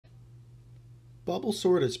Bubble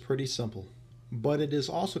sort is pretty simple, but it is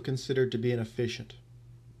also considered to be inefficient.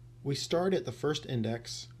 We start at the first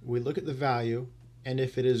index, we look at the value, and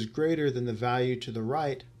if it is greater than the value to the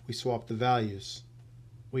right, we swap the values.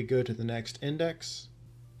 We go to the next index.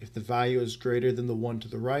 If the value is greater than the one to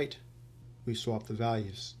the right, we swap the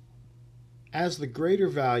values. As the greater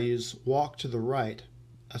values walk to the right,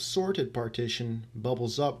 a sorted partition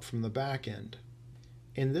bubbles up from the back end.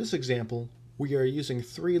 In this example, we are using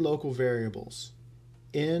three local variables,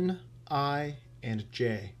 n, I, and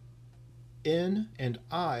j. N and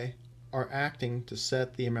I are acting to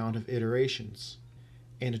set the amount of iterations,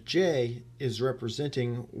 and j is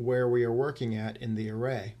representing where we are working at in the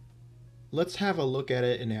array. Let's have a look at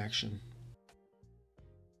it in action.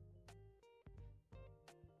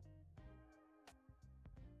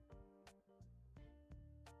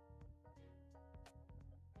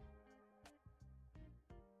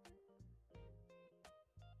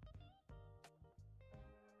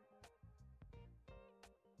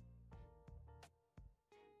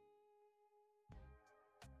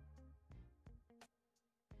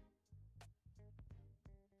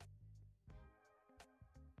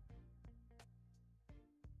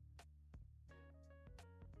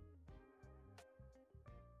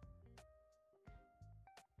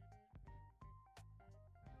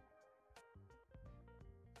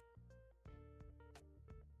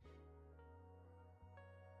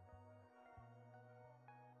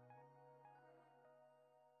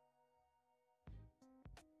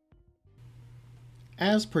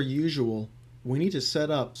 As per usual, we need to set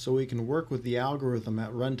up so we can work with the algorithm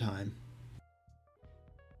at runtime.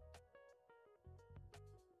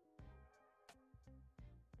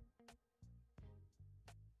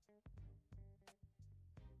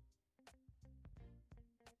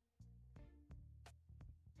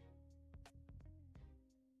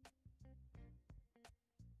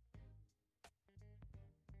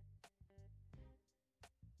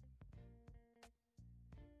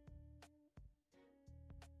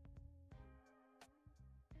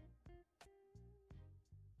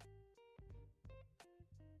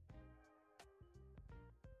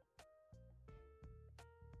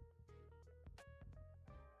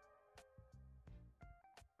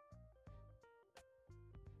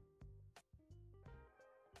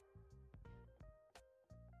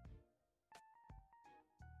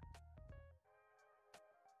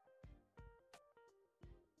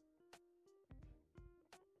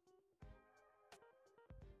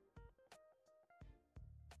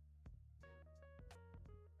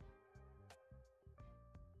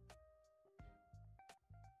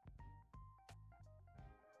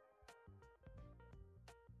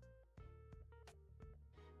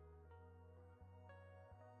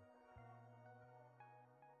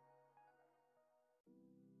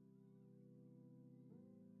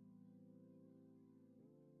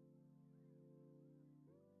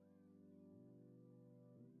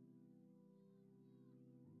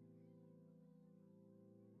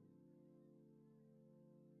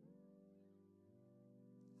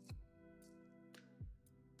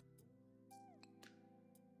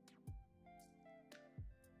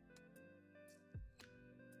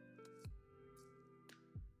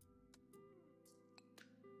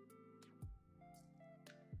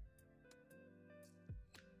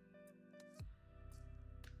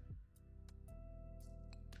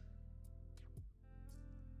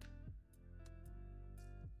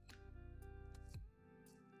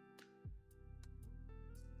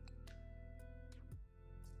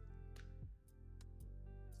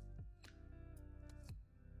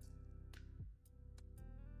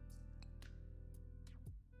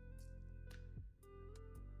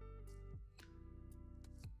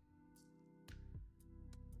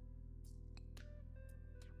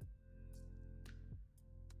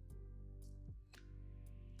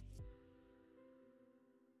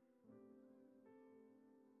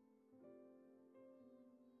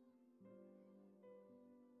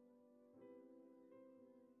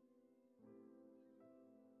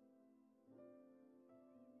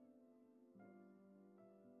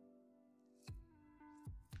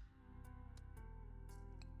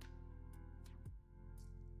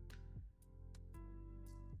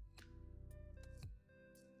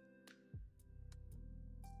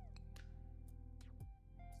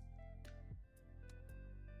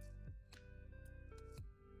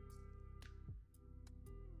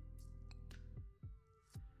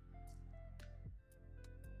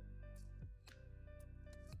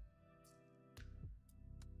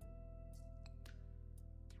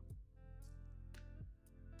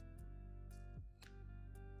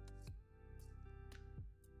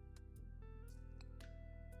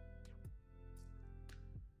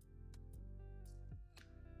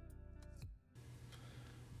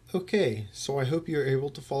 Okay, so I hope you're able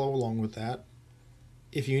to follow along with that.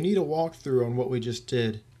 If you need a walkthrough on what we just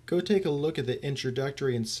did, go take a look at the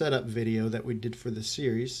introductory and setup video that we did for the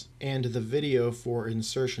series, and the video for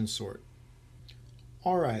insertion sort.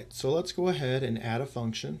 Alright, so let's go ahead and add a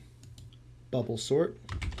function, bubble sort.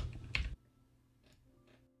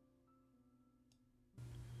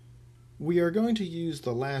 We are going to use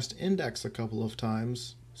the last index a couple of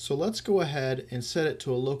times, so let's go ahead and set it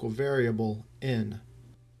to a local variable, n.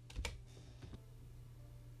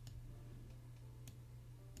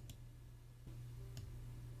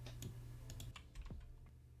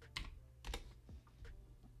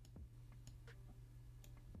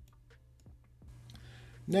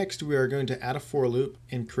 Next, we are going to add a for loop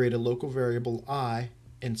and create a local variable I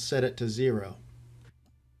and set it to 0.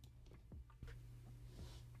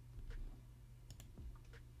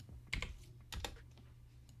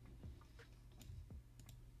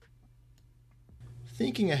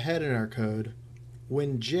 Thinking ahead in our code,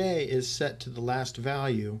 when j is set to the last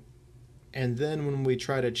value, and then when we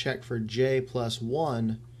try to check for j plus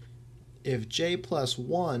 1, if j plus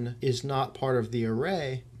 1 is not part of the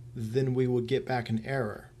array, then we would get back an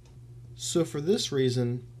error. So for this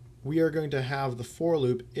reason, we are going to have the for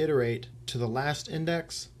loop iterate to the last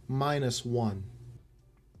index minus 1.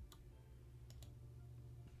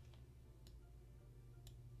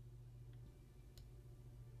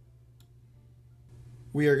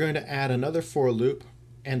 We are going to add another for loop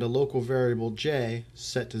and a local variable j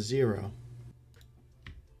set to 0.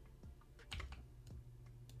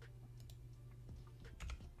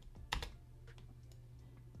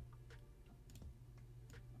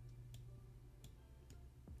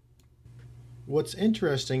 What's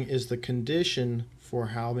interesting is the condition for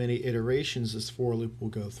how many iterations this for loop will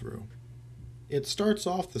go through. It starts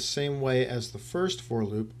off the same way as the first for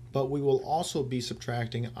loop, but we will also be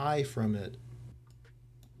subtracting I from it.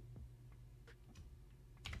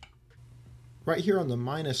 Right here on the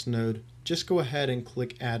minus node, just go ahead and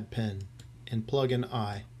click Add Pen and plug in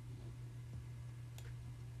I.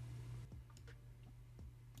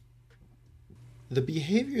 The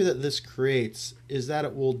behavior that this creates is that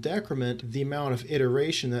it will decrement the amount of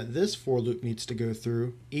iteration that this for loop needs to go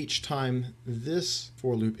through each time this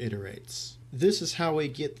for loop iterates. This is how we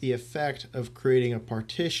get the effect of creating a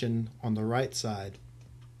partition on the right side.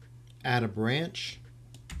 Add a branch.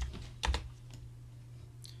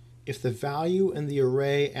 If the value in the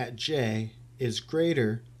array at j is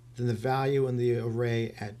greater than the value in the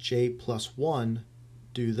array at j plus 1,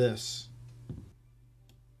 do this.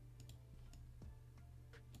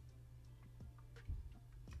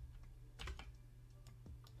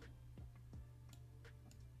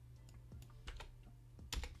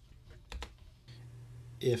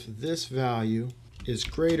 If this value is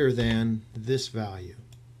greater than this value.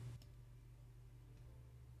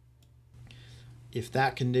 If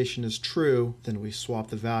that condition is true, then we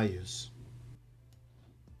swap the values.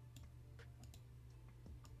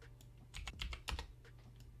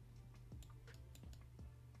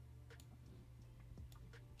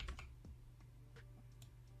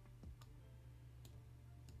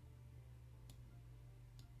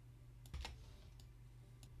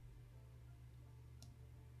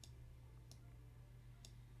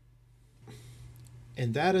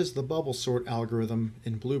 And that is the bubble sort algorithm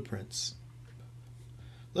in Blueprints.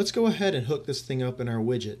 Let's go ahead and hook this thing up in our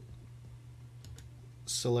widget.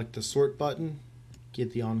 Select the sort button,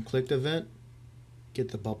 get the onClicked event, get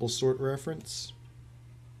the bubble sort reference,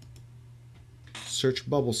 search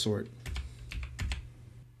bubble sort.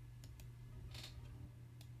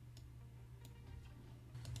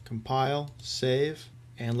 Compile, save,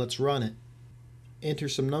 and let's run it. Enter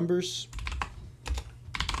some numbers.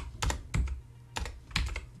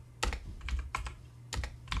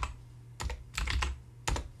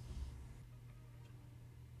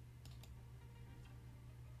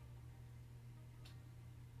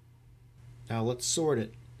 Now let's sort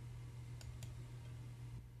it.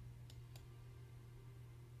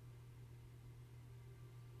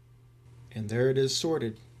 And there it is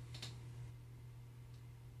sorted.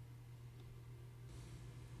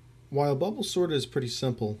 While bubble sort is pretty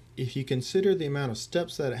simple, if you consider the amount of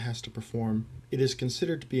steps that it has to perform, it is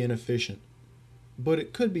considered to be inefficient. But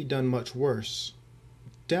it could be done much worse.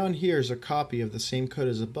 Down here is a copy of the same code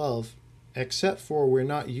as above, except for we're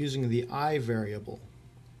not using the I variable.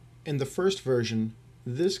 In the first version,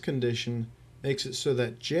 this condition makes it so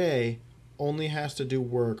that j only has to do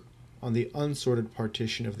work on the unsorted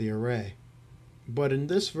partition of the array. But in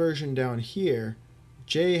this version down here,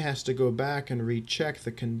 j has to go back and recheck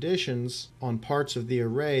the conditions on parts of the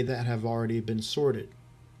array that have already been sorted.